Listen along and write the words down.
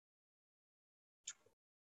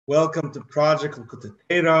Welcome to Project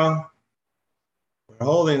Likkutei. We're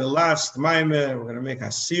holding the last Maimer. We're going to make a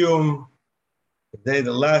siyum. Today,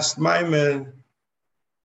 the last Maimer,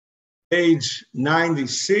 page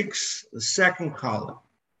 96, the second column.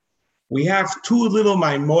 We have two little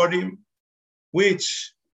Maimorim,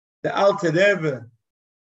 which the Alter Rebbe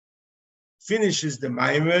finishes the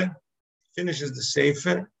Maimer, finishes the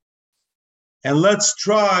Sefer, and let's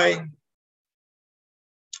try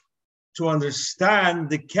to understand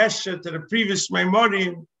the kesher to the previous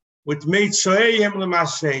Maimorim with Meitzoeihem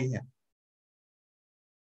L'Maseihem.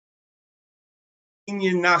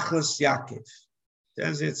 Inyan Nachlas Yaakov.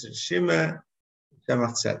 Says it's a Shimmer,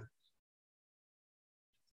 Shemach.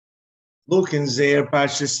 Look in Zeir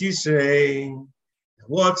Parsha Sisrei.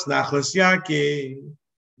 What's Nachlas Yaakov?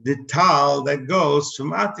 The tal that goes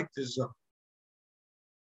from Atik to Zoh.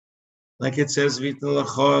 Like it says, V'itn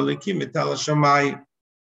L'chol L'kim Et Al Shamayim.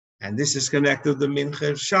 And this is connected to the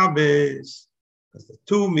Mincha of Shabbos, because the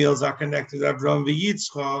two meals are connected to Avram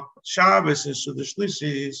v'Yitzchak. Shabbos and Suda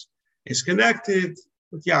Shlishis is connected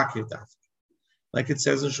with Yaakov. Like it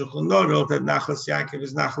says in Shulchan Aruch that Nachlas Yaakov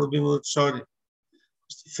is Nachal Bimul Tzori.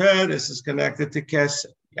 Tiferes is connected to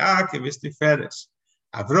Kesed. Yaakov is Tiferes.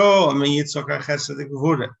 Avram and Yitzchak are Chesed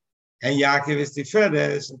Gevurah. And Yaakov is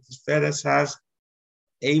Tiferes, and Tiferes has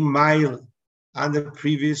a mile on the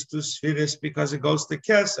previous two spheres because it goes to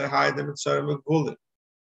Keser, higher than Mitzrayim and Gulin.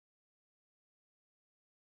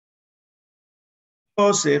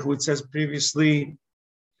 Osech, which says previously,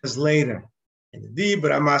 says later. And the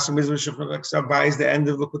Dibra Amasim is the end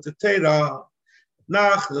of Likkutei.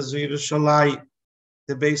 Nach Lazir Shalai,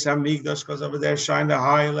 the base Hamikdash, because over there shine the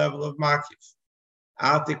higher level of Makif.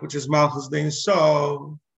 Atik, which is Malchus Dein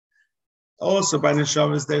So. Also by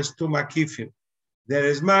Neshamas, there's two Makifim. There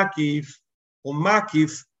is Makif,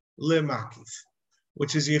 Makif le Makif,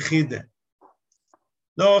 which is Yechide.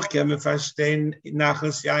 Noch can we verstehen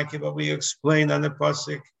Nachlas Yaakov, what we explain on the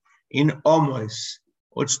pasuk in Omois.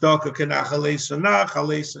 Uchtoka kenachal Eson. Nachal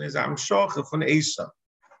Eson is Amshocha from Eson,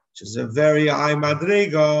 which is a very high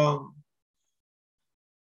madriga.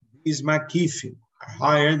 These Makifim are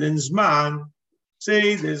higher than Zman.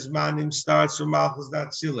 Say the Zmanim starts from Malchus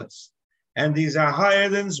Datzilas, and these are higher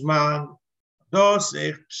than Zman.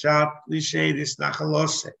 Dosech pshat l'sheidis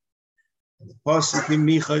nachalose. The pasuk in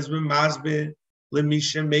Micha is b'masber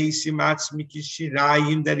lemisha meisim atzmi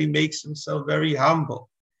kishirayim, that he makes himself very humble.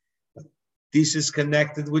 This is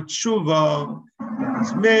connected with tshuva.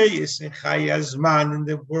 His meyis and chayazman in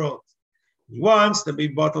the world. He wants to be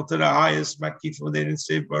bottled to the highest makifim. They didn't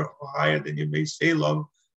say Baruch higher than Yemei Selam,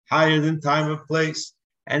 higher than time of place,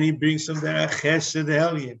 and he brings from there a chesed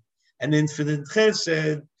elyon, an infinite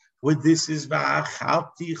chesed. With this is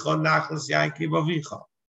Va'achalti Nachlas Yaakov Avicha.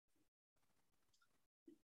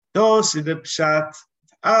 Those is the pshat.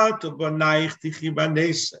 Atu b'naich tichi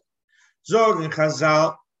b'nesa. Zog in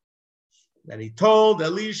Chazal that he told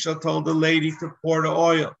Elisha told the lady to pour the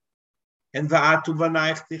oil, and Va'atu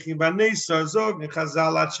b'naich tichi b'nesa. Zog in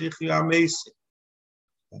Chazal achichi amesi.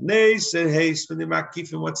 Nesa haste for the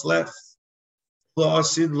makifim what's left.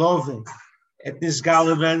 Klosid loving. At this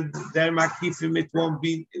Galavan, their makifim,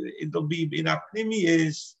 it'll be in a pnimi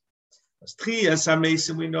is as Trias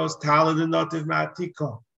Amesim, we know is Talad and Notiv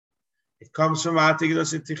Matiko. It comes from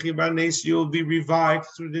Atik, you'll be revived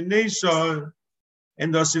through the Naso,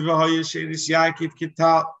 and Dosivahoya Shadis Yaakov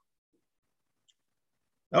Kital.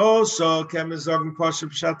 Also, Kemazog Pasha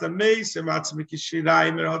Pshata Mesim, Atzmiki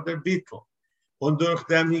Shiraim, and other Bittel. And durch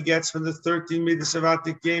them he gets from the 13 midas of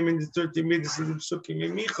Atik game and the 13 midas of the Psukim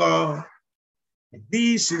in Micha.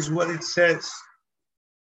 This is what it says.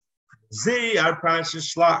 They are Parsha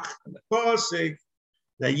Shlach. And the Pasuk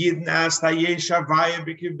that Yidden asked Hayesh Avaya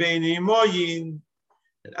B'Kibbeini Moyin.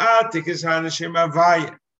 And Atik is Hanashim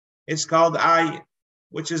Avaya. It's called Ayin,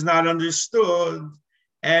 which is not understood.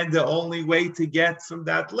 And the only way to get from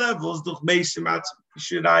that level is Duch Meisim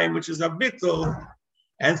Atzim, which is a bittul.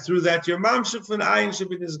 And through that, your mamshuf and Ayin should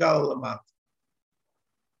be Nizgal Lamat.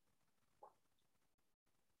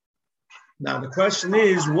 Now the question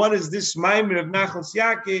is, what does this Maimer of Nachlas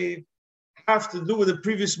Yaakov have to do with the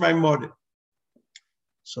previous Maimer?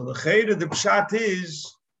 So the Chayre, the Pshat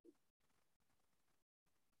is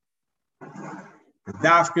the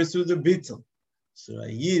Dafka through the Bittel. So a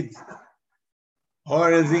Yid,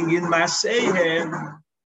 or a thing in Maseihem,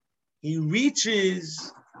 he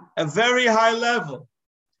reaches a very high level.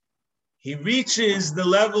 He reaches the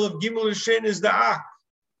level of Gimel Rishen is the Ak.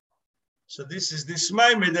 So this is this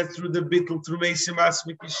Maimer that through the Bittul, through Meisim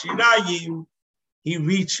Atzmi Kishirayim, he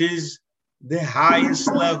reaches the highest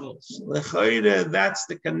levels. L'choire, that's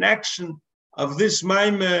the connection of this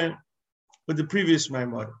Maimer with the previous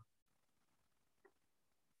Maimon.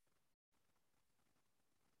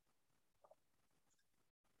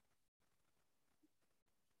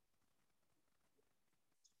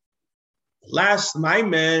 Last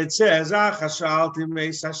Maimon, it says,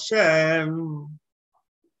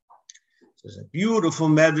 there's a beautiful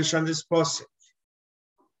medrash on this posik.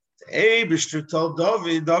 The Eibishter told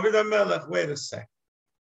David HaMelech, wait a second.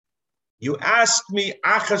 You asked me,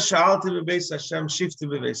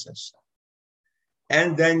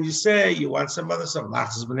 and then you say you want some other stuff.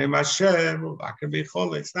 It's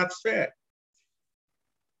not fair.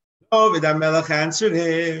 David HaMelech answered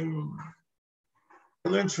him. I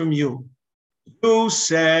learned from you. You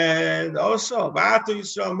said also,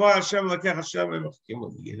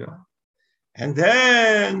 and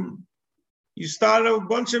then you started a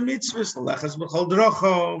bunch of mitzvahs.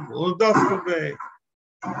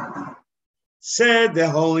 Said the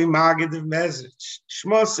holy Maggid message.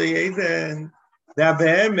 Shmosei that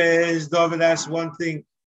behemes David asked one thing,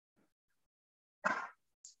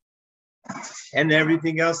 and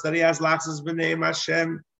everything else that he has lachas b'nei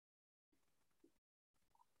Hashem.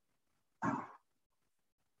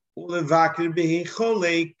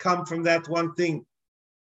 Come from that one thing.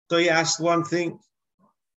 So he asked one thing.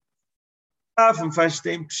 From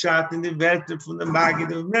the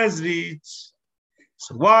Maggid of Mezritz.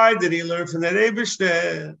 So why did he learn from the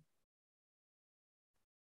Eibishter?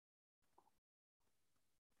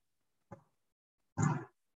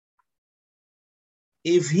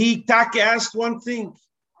 If he asked one thing,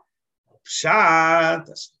 Pshat,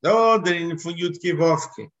 no, for Yud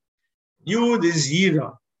Kivovke. Yud is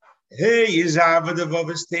Yira. Hey is Ava the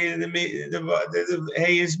Vovestate,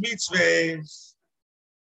 hey is mitzvahs.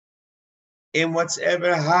 And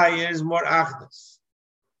whatever higher is more Achdus.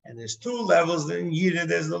 And there's two levels in Yira.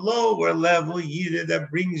 There's the lower level Yira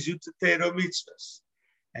that brings you to Torah mitzvahs.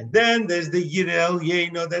 And then there's the Yira El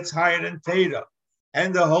Yeno that's higher than Torah.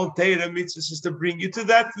 And the whole Torah mitzvahs is to bring you to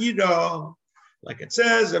that Yira. Like it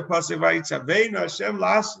says, Hashem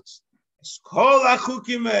lasis. Kol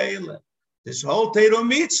achukim eile. This whole Torah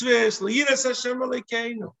mitzvahs, Yiras Hashem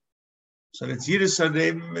Alekeinu. So that's Yiras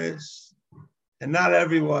Hashem, and not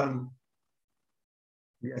everyone.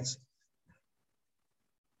 Yes.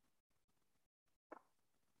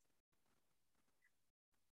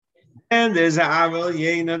 And there's an Aval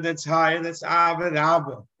Yena that's higher, that's Avad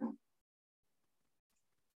Abba,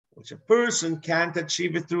 which a person can't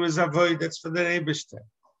achieve it through his avoid. That's for the Eibishter.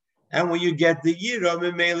 And when you get the Yira,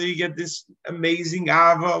 Memele, you get this amazing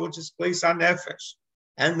Ava, which is placed on Nefesh.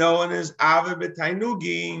 And known as Ava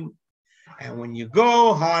B'Tainugim. And when you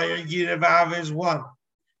go higher, Yira of Ava is one.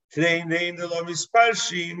 Today, because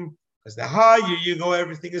the higher you go,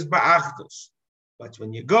 everything is Ba'achdus. But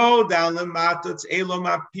when you go down the Mata, it's Elom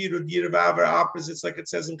Apirud, Yira of Ava are opposites, like it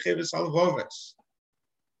says in Cheves Alvoves.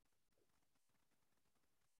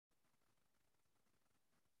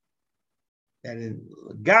 And in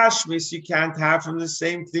Gashmis, you can't have from the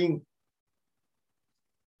same thing.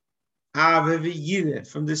 Have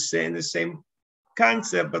from the same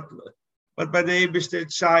concept, but by the Eibishter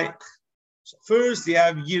Shaykh. So first you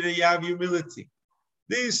have Yira, you have humility.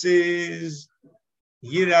 This is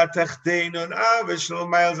Yira Tachtein on Ava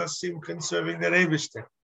Shalom Miles Asim serving the Eibishter.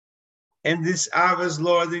 And this Ava is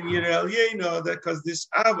lower than Yira El Yeno, because this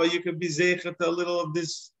Ava you can be zeichet a little of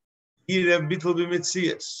this Yira Bittul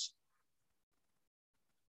B'Mitzias.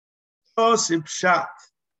 Pshat.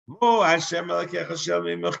 Mo Hashem Elokech Hashem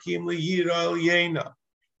Mimachkim LeYira El Yena.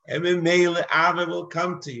 And Memele Ava will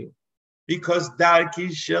come to you. Because Darki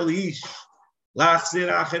Shalish. Lachzir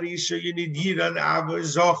Acher Isha, you need Yira and Ava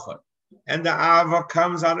is Zocher. And the Ava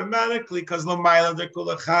comes automatically because L'mayla de Kol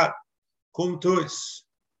Echad. Kum Tuis.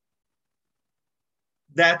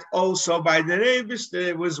 That also by the Eibishter,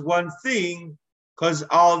 it was one thing, because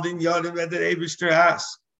all the Yodim that the Eibishter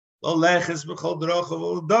asked. Comes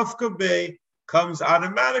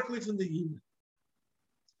automatically from the Yira.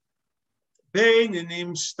 Bein and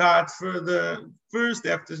him start further. First,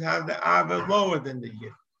 they have to have the Ava lower than the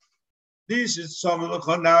Yira. This is some of the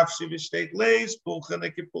Chonafshi V'Shteit Leis, Pulchan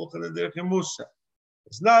Eke Pulchan Ederech Musa.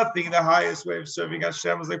 It's nothing. The highest way of serving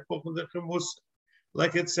Hashem is like Pulchan Ederech Musa.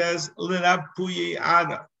 Like it says, L'rab Puyi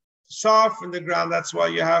Ada. Soften the ground. That's why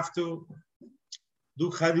you have to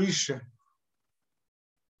do Charisha.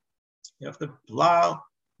 You have to plow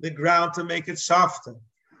the ground to make it softer.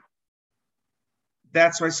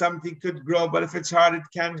 That's why something could grow, but if it's hard, it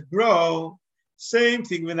can't grow. Same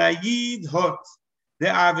thing when I eat hot, the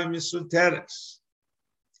avim is.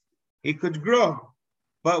 It could grow,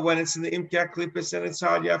 but when it's in the imkia klippus and it's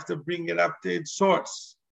hard, you have to bring it up to its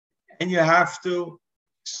source. And you have to,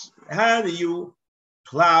 how do you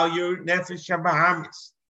plow your nefesh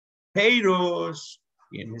habahamis, peiros,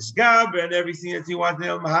 in his gab, and everything that you want in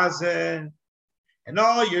Mahazen, and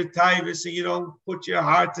all your taivas, so you don't put your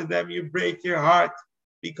heart to them, you break your heart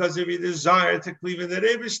because of your desire to cleave in the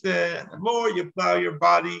Rebishter. The more you plow your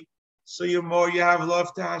body, so the more you have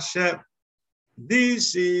love to Hashem.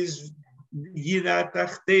 This is Yirat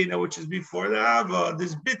Tachtena, which is before the Ava,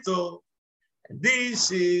 this bittul. And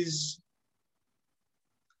this is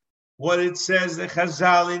what it says, the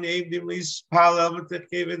Chazal in Eidim Lispala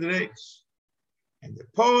V'Techev Reish. And the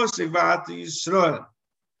Posek V'Atu Yisrael.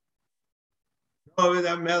 David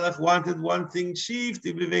HaMelech wanted one thing chief,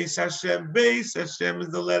 to be Beis Hashem. Beis Hashem is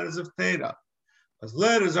the letters of Torah. Those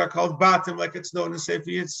letters are called Batim, like it's known in Sefer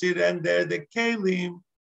Yetzirah, and they're the Kelim.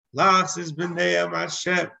 Lachs is B'nei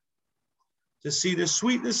Hashem. To see the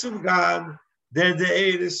sweetness of God, they're the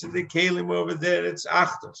Eris and the Kelim over there, it's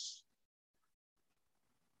Achtos.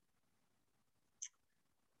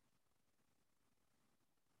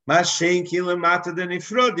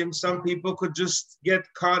 Some people could just get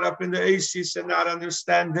caught up in the Isis and not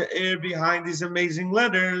understand the air behind these amazing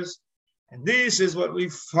letters. And this is what we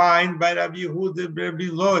find by Rabbi Yehuda Rabbi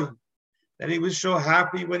Loi, that he was so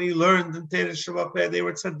happy when he learned in Torah Shabbat. They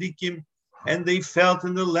were tzaddikim, and they felt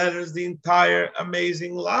in the letters the entire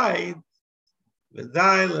amazing light.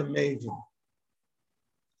 V'dai l'meivim.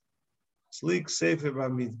 Slik Sefer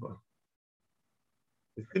Bamidbar.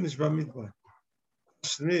 We finished Bamidbar. The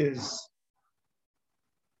question is,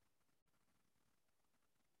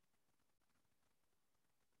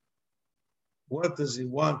 what does he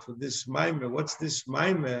want with this maimer? What's this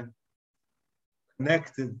maimer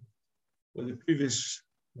connected with the previous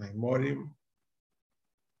maimorim?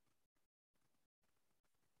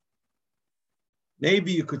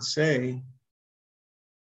 Maybe you could say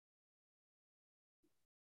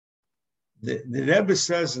the Rebbe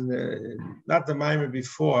says in not the maimer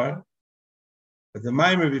before, but the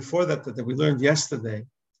maimer before that we learned yesterday.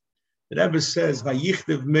 The Rebbe says,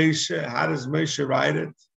 "Vayichtiv Moshe." How does Moshe write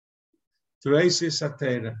it? Teresis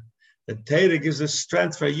HaTorah. The Torah gives us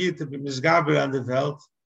strength for you to be misgaber on the Welt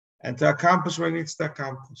and to accomplish what it needs to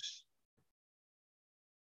accomplish.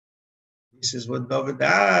 This is what David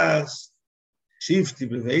asked. Shifti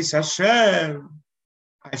b'veis Hashem.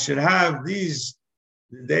 I should have these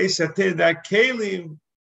Deis HaTorah, that kelim,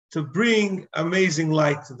 to bring amazing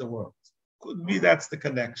light to the world. Could be that's the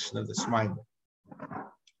connection of this mind.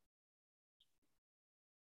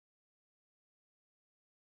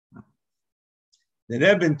 The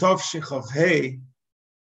Rebbe in Tovshich of Hay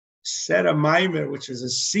said a maimer, which is a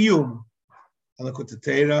siyum on the Likkutei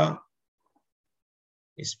Torah.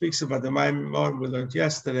 He speaks about the maimer we learned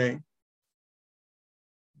yesterday.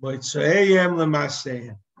 We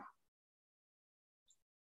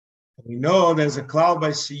know there's a cloud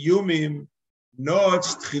by siyumim. No,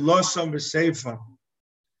 it's tchilosam b'sefer.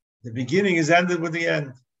 The beginning is ended with the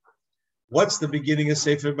end. What's the beginning of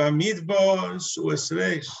Sefer Bamidbar? Suas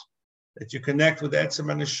Reish. That you connect with Etzem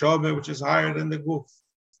and Neshama, which is higher than the Guf.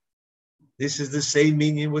 This is the same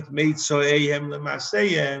meaning with Meitzoeyem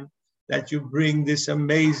Lemaseyem, that you bring this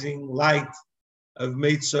amazing light of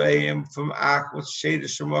Meitzoeyem from Ach, with Sheda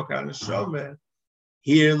Shemok and Neshama,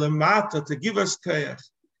 here Lemata, to give us Koyach.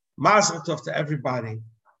 Mazel Tov to everybody.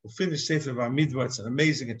 We'll finish Sefer Bamidbar. It's an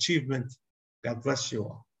amazing achievement. God bless you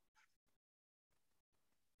all.